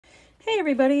Hey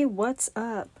everybody, what's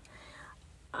up?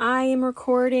 I am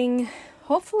recording.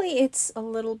 Hopefully it's a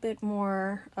little bit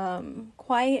more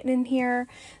quiet in here.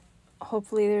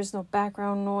 Hopefully there's no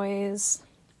background noise.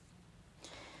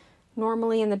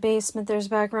 Normally in the basement there's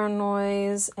background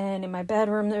noise, and in my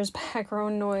bedroom there's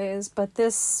background noise, but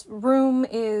this room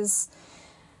is...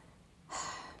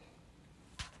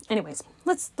 Anyways,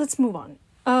 let's move on.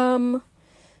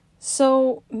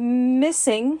 So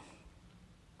missing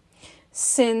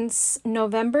since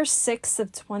November 6th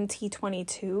of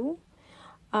 2022.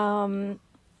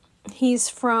 He's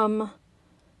from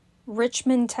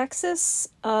Richmond, Texas.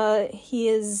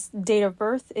 His date of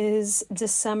birth is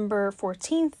December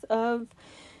 14th of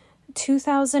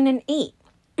 2008.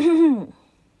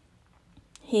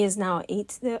 He is now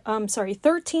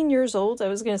 13 years old. I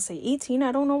was going to say 18.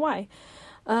 I don't know why.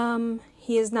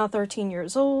 He is now 13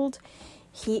 years old.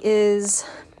 He is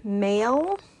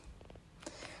male.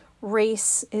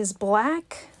 Race is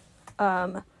black.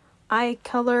 Eye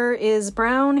color is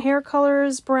brown. Hair color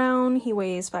is brown. He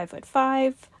weighs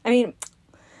 5'5".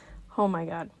 Oh my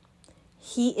god.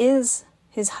 His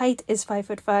height is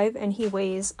 5'5", and he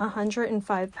weighs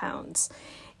 105 pounds.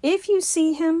 If you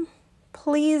see him,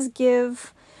 please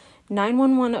give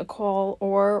 911 a call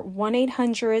or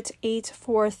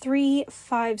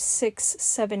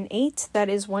 1-800-843-5678. That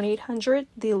is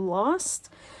 1-800-THE-LOST.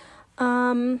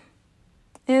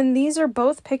 And these are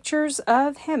both pictures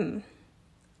of him.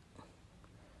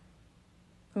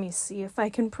 Let me see if I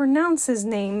can pronounce his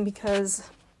name because,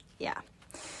 yeah.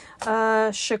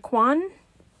 Shaquan.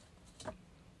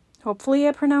 Hopefully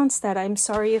I pronounced that. I'm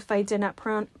sorry if I did not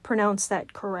pronounce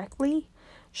that correctly.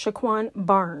 Shaquan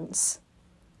Burns.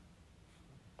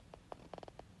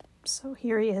 So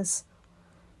here he is.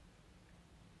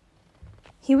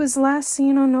 He was last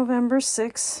seen on November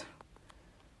 6th.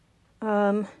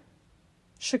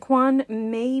 Shaquan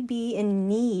may be in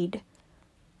need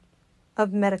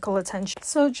of medical attention.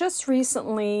 So just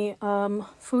recently,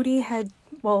 Foodie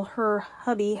her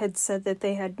hubby had said that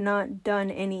they had not done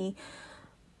any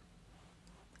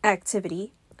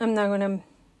activity. You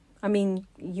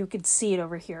could see it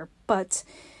over here. But,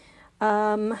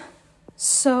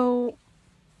 so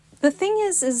the thing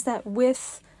is that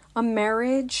with a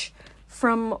marriage,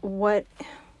 from what,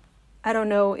 I don't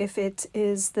know if it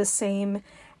is the same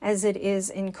as it is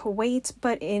in Kuwait,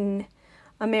 but in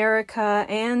America,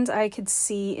 and I could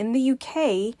see in the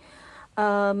UK,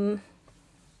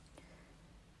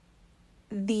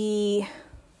 the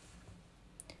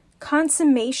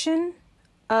consummation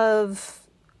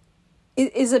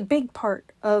is a big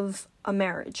part of a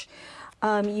marriage.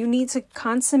 You need to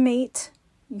consummate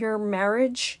your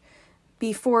marriage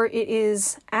before it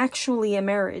is actually a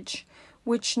marriage,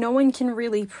 which no one can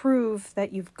really prove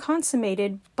that you've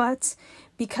consummated, but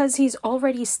because he's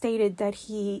already stated that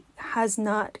he has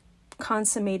not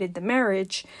consummated the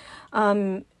marriage,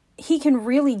 he can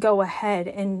really go ahead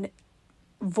and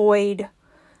void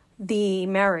the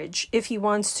marriage if he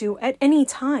wants to at any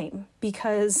time,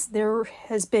 because there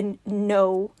has been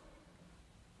none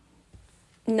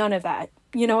of that.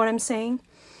 You know what I'm saying?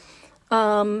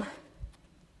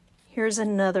 Here's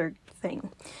another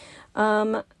thing.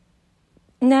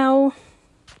 Now,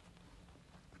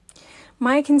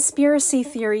 my conspiracy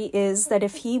theory is that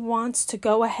if he wants to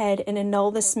go ahead and annul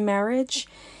this marriage,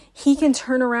 he can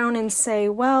turn around and say,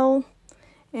 well,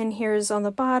 and here's on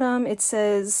the bottom, it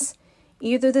says,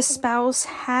 either the spouse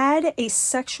had a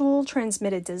sexual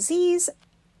transmitted disease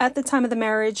at the time of the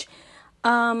marriage,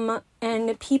 and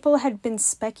people had been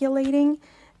speculating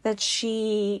that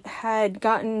she had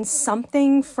gotten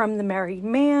something from the married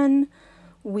man.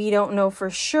 We don't know for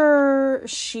sure.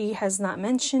 She has not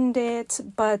mentioned it,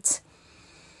 but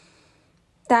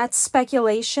that's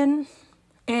speculation,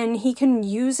 and he can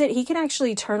use it. He can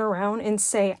actually turn around and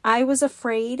say, I was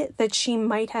afraid that she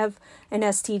might have an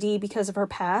STD because of her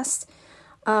past.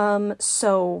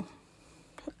 So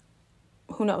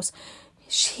who knows?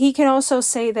 He can also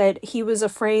say that he was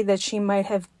afraid that she might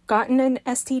have gotten an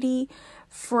STD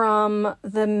from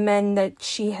the men that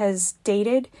she has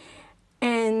dated.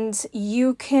 And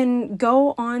you can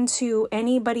go onto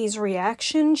anybody's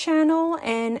reaction channel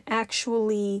and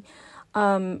actually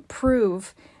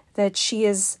prove that she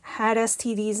has had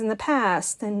STDs in the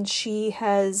past, and she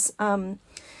has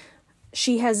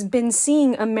been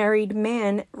seeing a married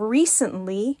man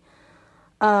recently.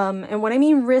 And when I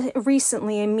mean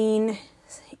recently, I mean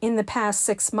in the past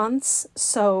 6 months.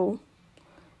 So,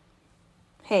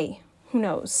 hey, who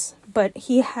knows? But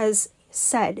he has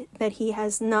said that he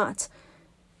has not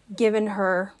given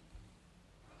her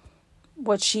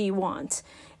what she wants.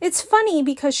 It's funny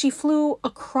because she flew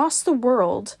across the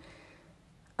world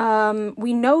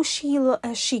We know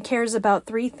she cares about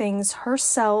three things: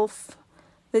 herself,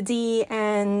 the D,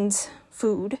 and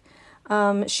food.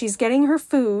 She's getting her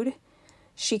food.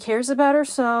 She cares about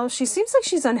herself. She seems like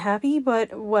she's unhappy,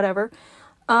 but whatever.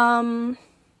 And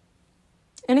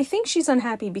I think she's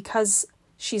unhappy because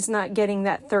she's not getting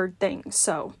that third thing.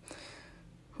 So,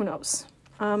 who knows?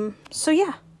 So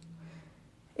yeah.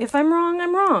 If I'm wrong,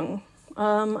 I'm wrong.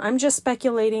 I'm just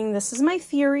speculating. This is my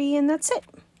theory, and that's it.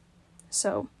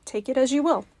 So, take it as you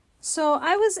will. So,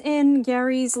 I was in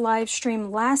Gary's live stream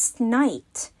last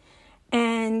night,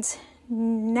 and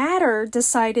Nader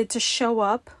decided to show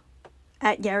up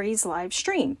at Gary's live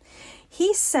stream.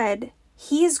 He said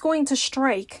he is going to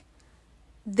strike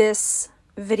this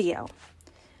video.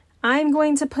 I'm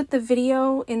going to put the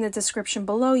video in the description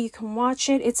below. You can watch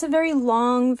it. It's a very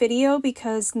long video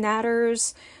because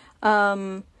Nader's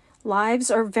lives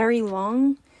are very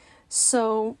long.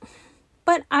 So,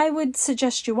 but I would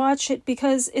suggest you watch it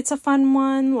because it's a fun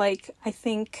one. Like, I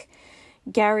think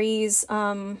Gary's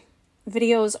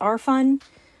videos are fun.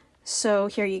 So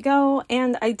here you go.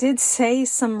 And I did say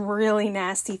some really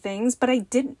nasty things, but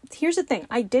here's the thing.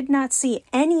 I did not see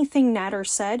anything Nader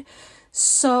said.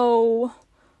 So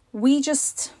we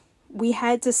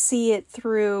had to see it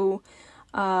through,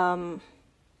 I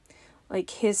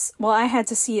had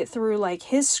to see it through like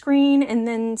his screen, and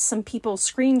then some people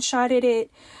screenshotted it.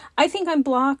 I think I'm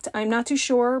blocked. I'm not too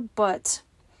sure, but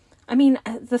I mean,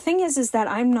 the thing is that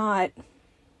I'm not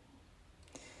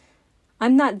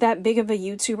that big of a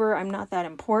YouTuber. I'm not that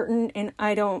important, and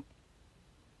I don't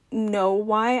know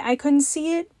why I couldn't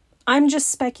see it. I'm just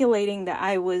speculating that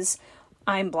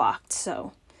I'm blocked,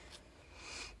 so.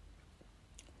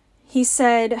 He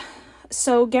said,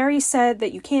 so Gary said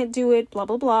that you can't do it, blah,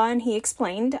 blah, blah, and he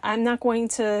explained. I'm not going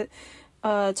to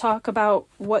talk about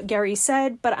what Gary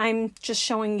said, but I'm just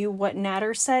showing you what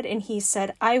Nader said, and he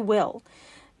said, I will.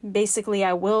 Basically,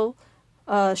 I will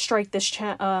strike this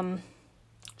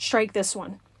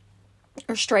one,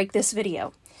 or strike this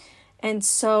video. And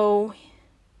so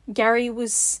Gary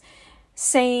was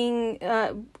saying,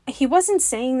 he wasn't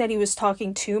saying that he was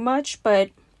talking too much, but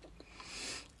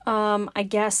I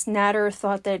guess Nader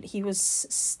thought that he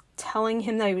was telling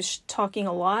him that he was talking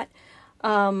a lot.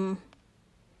 But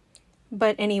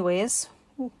anyways,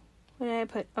 what did I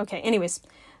put? Okay, anyways,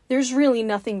 there's really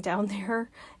nothing down there.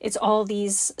 It's all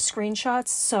these screenshots.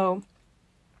 So,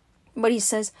 but he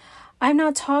says, I'm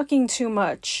not talking too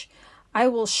much. I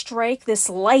will strike this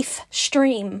live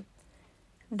stream.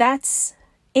 That's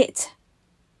it.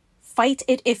 Fight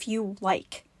it if you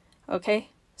like. Okay?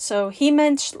 So he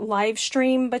meant live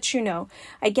stream, but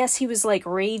I guess he was like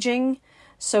raging.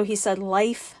 So he said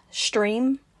live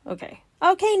stream. Okay.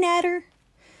 Okay, Nader.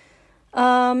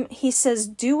 He says,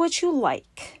 do what you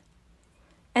like.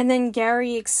 And then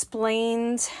Gary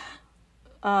explained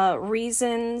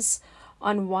reasons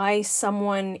on why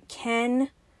someone can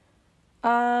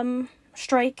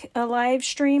strike a live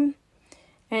stream.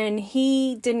 And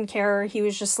he didn't care. He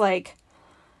was just like,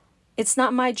 it's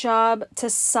not my job to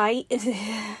cite.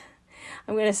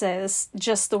 I'm going to say this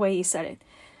just the way he said it.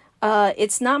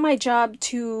 It's not my job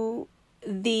to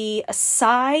the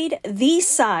side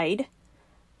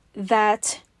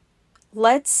that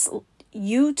lets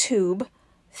YouTube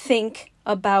think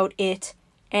about it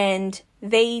and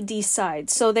they decide.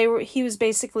 So he was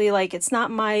basically like, it's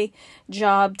not my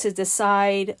job to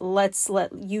decide. Let's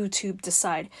let YouTube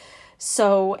decide.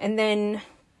 So, and then,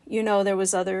 there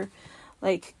was other,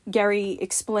 like, Gary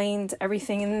explained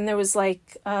everything, and then there was,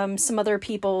 like, some other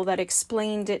people that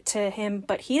explained it to him,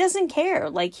 but he doesn't care.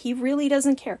 Like, he really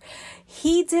doesn't care.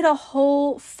 He did a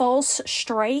whole false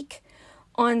strike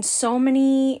on so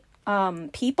many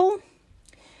people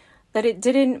that it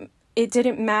didn't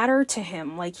matter to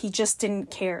him. Like, he just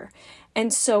didn't care.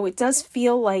 And so it does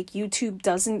feel like YouTube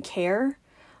doesn't care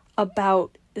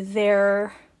about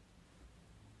their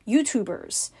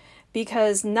YouTubers,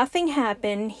 because nothing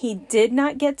happened. He did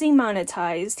not get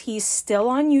demonetized. He's still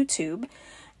on YouTube,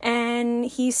 and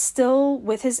he's still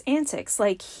with his antics.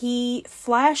 Like, he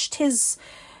flashed his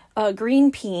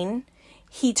green peen.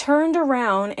 He turned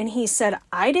around and he said,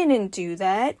 I didn't do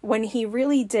that, when he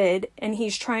really did. And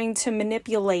he's trying to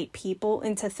manipulate people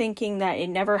into thinking that it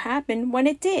never happened when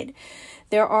it did.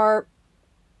 There are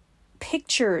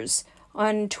pictures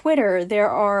on Twitter. There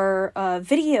are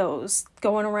videos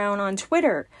going around on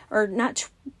Twitter, or not,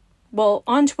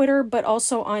 on Twitter, but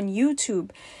also on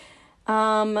YouTube,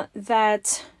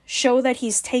 that show that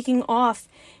he's taking off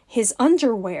his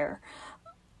underwear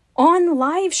on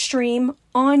live stream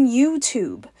on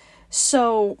YouTube.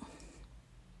 So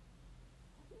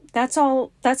that's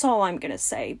all I'm gonna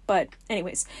say. But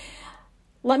anyways,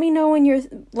 Let me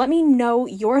know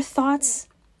your thoughts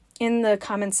in the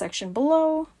comment section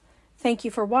below. Thank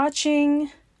you for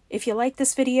watching. If you like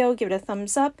this video, give it a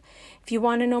thumbs up. If you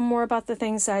want to know more about the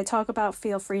things that I talk about,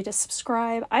 feel free to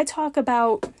subscribe. I talk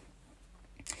about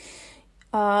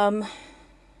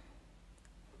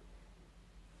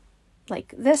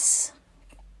like this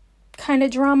kind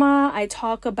of drama. I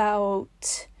talk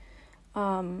about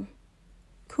couponing,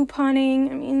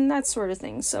 I mean, that sort of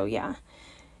thing. So yeah,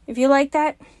 if you like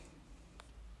that,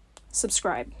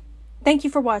 subscribe. Thank you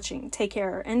for watching. Take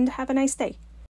care and have a nice day.